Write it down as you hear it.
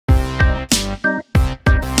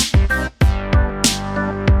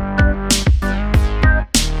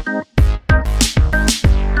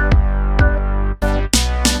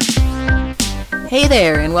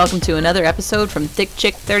and welcome to another episode from Thick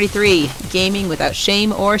Chick 33, Gaming Without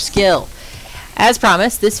Shame or Skill. As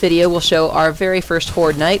promised, this video will show our very first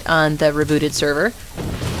Horde night on the rebooted server.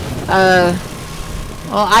 Well,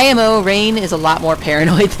 IMO Raynn is a lot more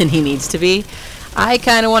paranoid than he needs to be. I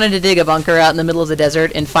kind of wanted to dig a bunker out in the middle of the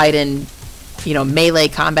desert and fight in, melee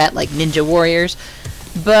combat like ninja warriors.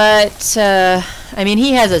 But, I mean,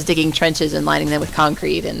 he has us digging trenches and lining them with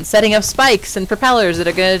concrete and setting up spikes and propellers that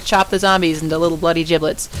are going to chop the zombies into little bloody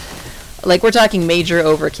giblets. Like, we're talking major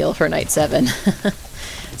overkill for Night 7.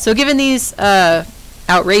 So given these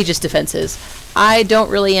outrageous defenses, I don't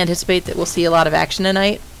really anticipate that we'll see a lot of action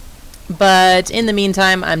tonight. But in the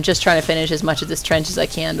meantime, I'm just trying to finish as much of this trench as I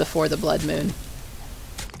can before the blood moon.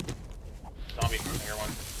 Zombie from here one.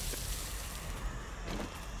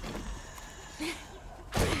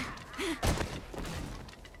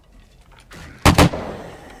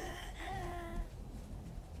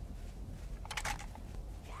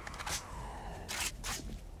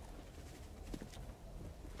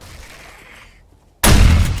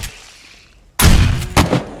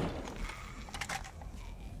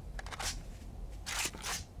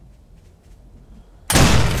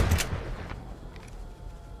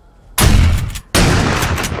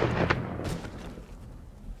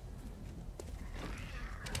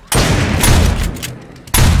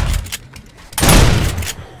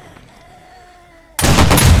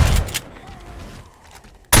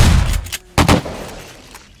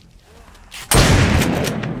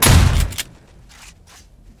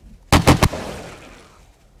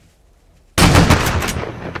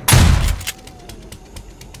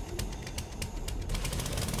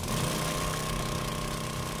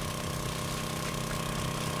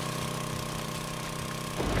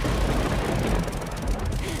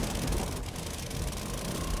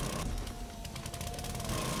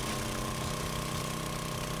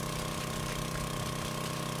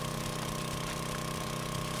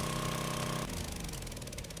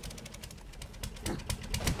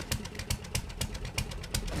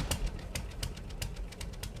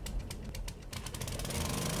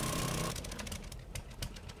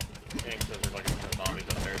 They're looking for the zombies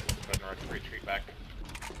up there, so it's better to retreat back.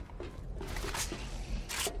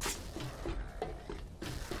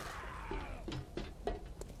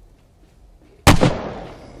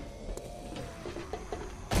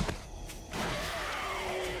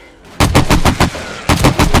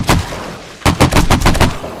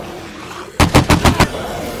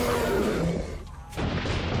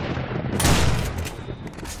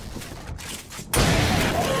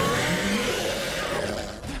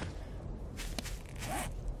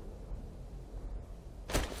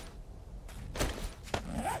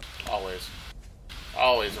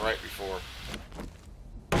 Always right before.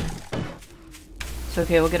 It's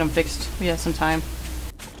okay, we'll get them fixed. We have some time.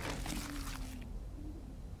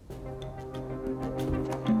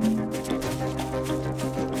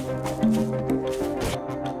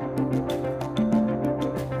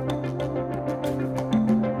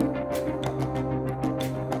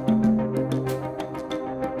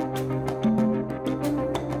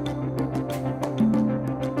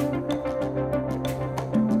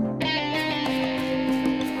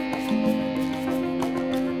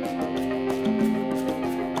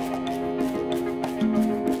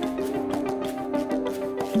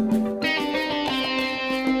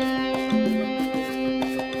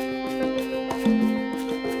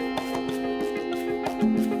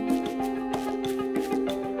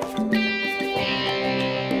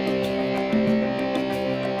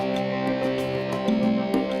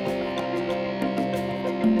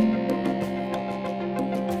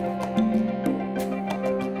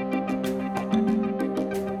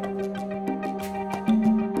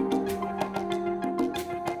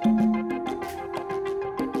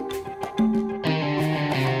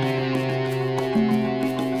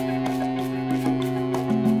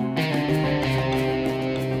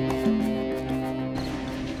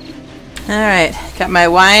 Alright, got my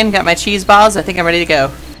wine, got my cheese balls, I think I'm ready to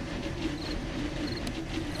go.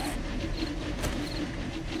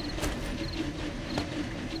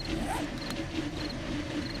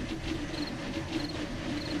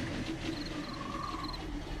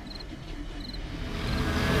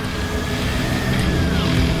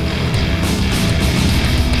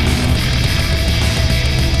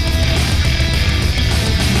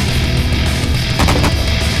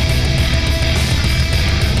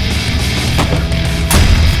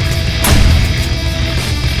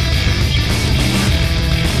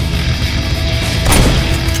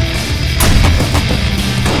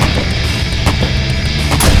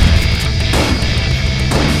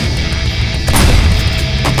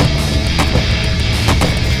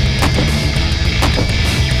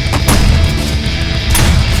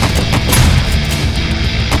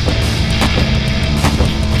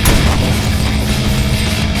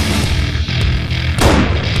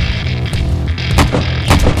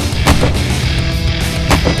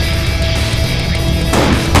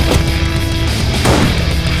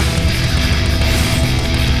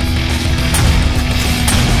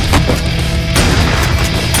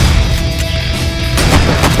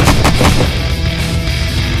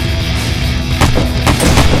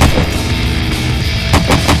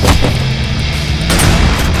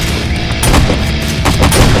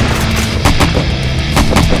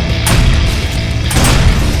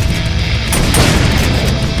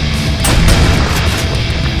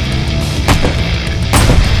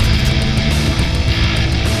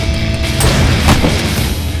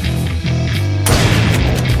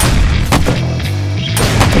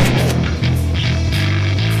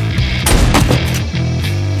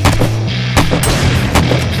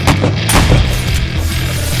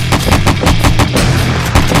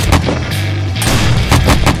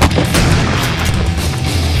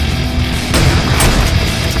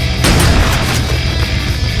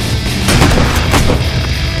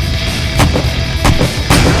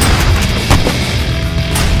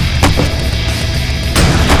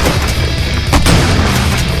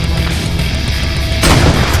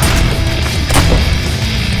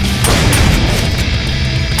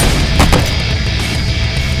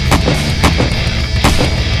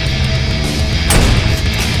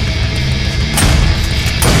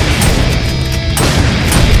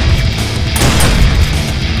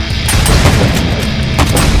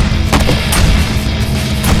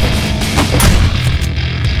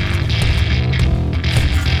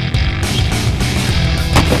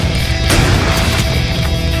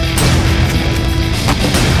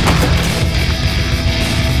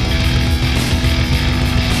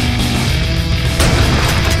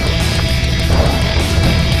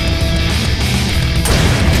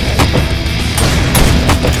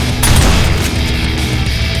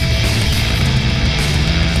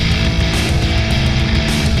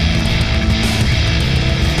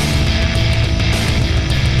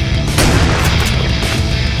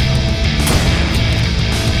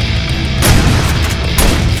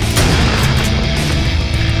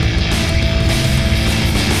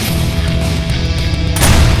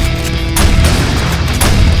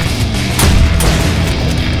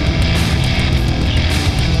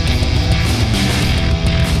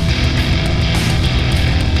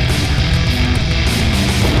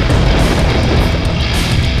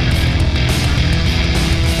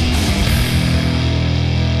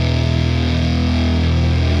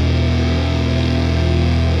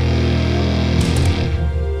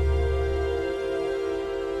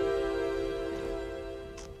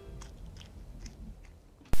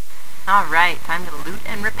 Alright, time to loot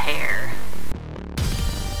and repair.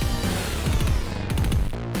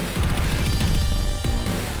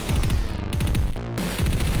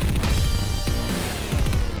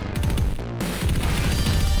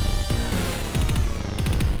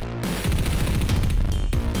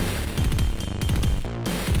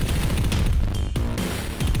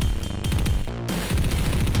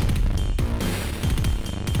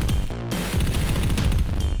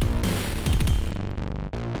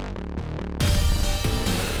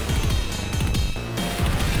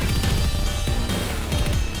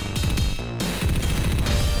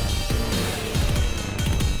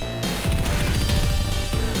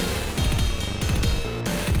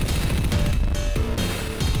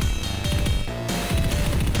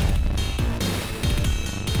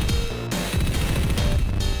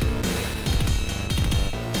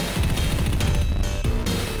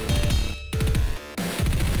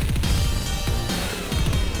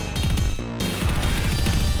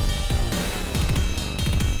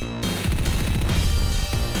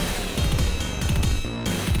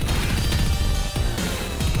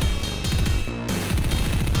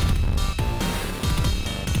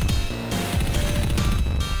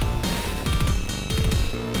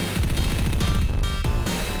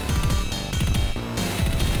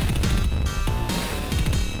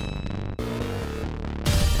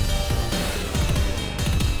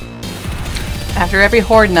 After every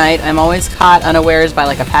horde night, I'm always caught unawares by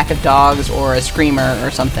like a pack of dogs or a screamer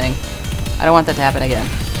or something. I don't want that to happen again.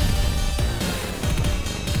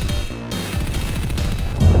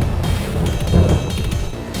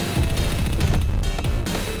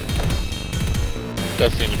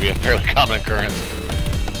 Does seem to be a fairly common occurrence.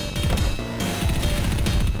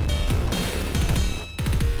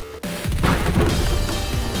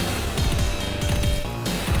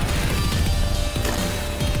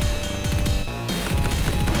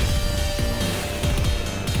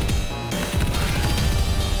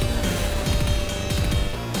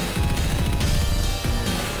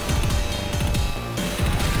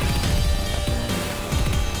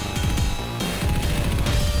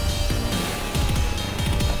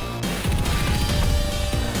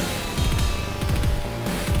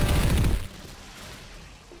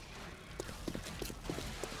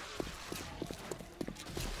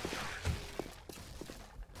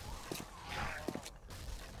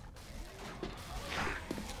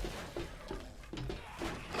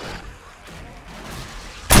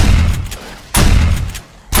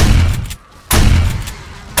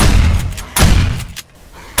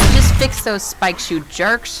 Fix those spikes, you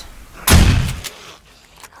jerks.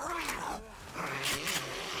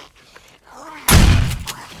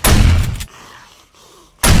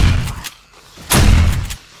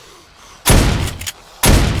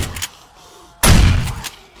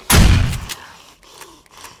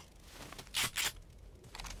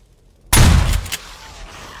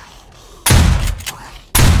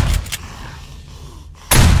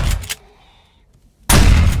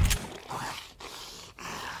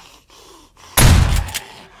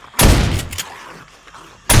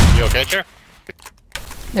 You okay, Chair?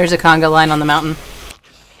 There's a conga line on the mountain.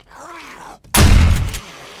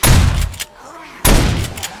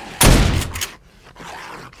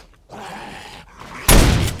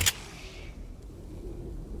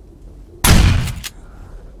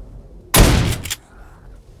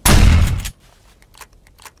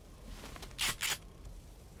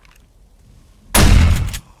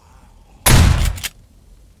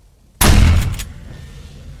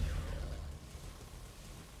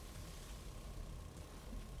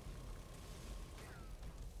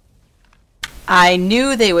 I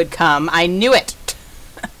knew they would come. I knew it.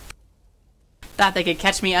 Thought they could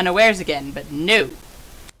catch me unawares again, but no.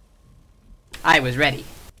 I was ready.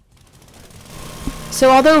 So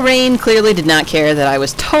although Raynn clearly did not care that I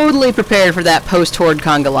was totally prepared for that post-horde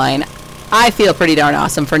conga line, I feel pretty darn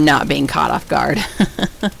awesome for not being caught off guard.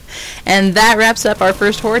 And that wraps up our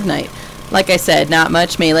first horde night. Like I said, not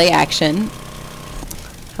much melee action.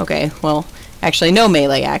 Okay, well, actually no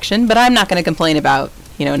melee action, but I'm not going to complain about,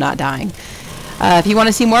 you know, not dying. If you want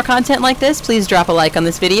to see more content like this, please drop a like on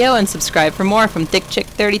this video and subscribe for more from Thick Chick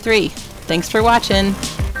 33. Thanks for watching.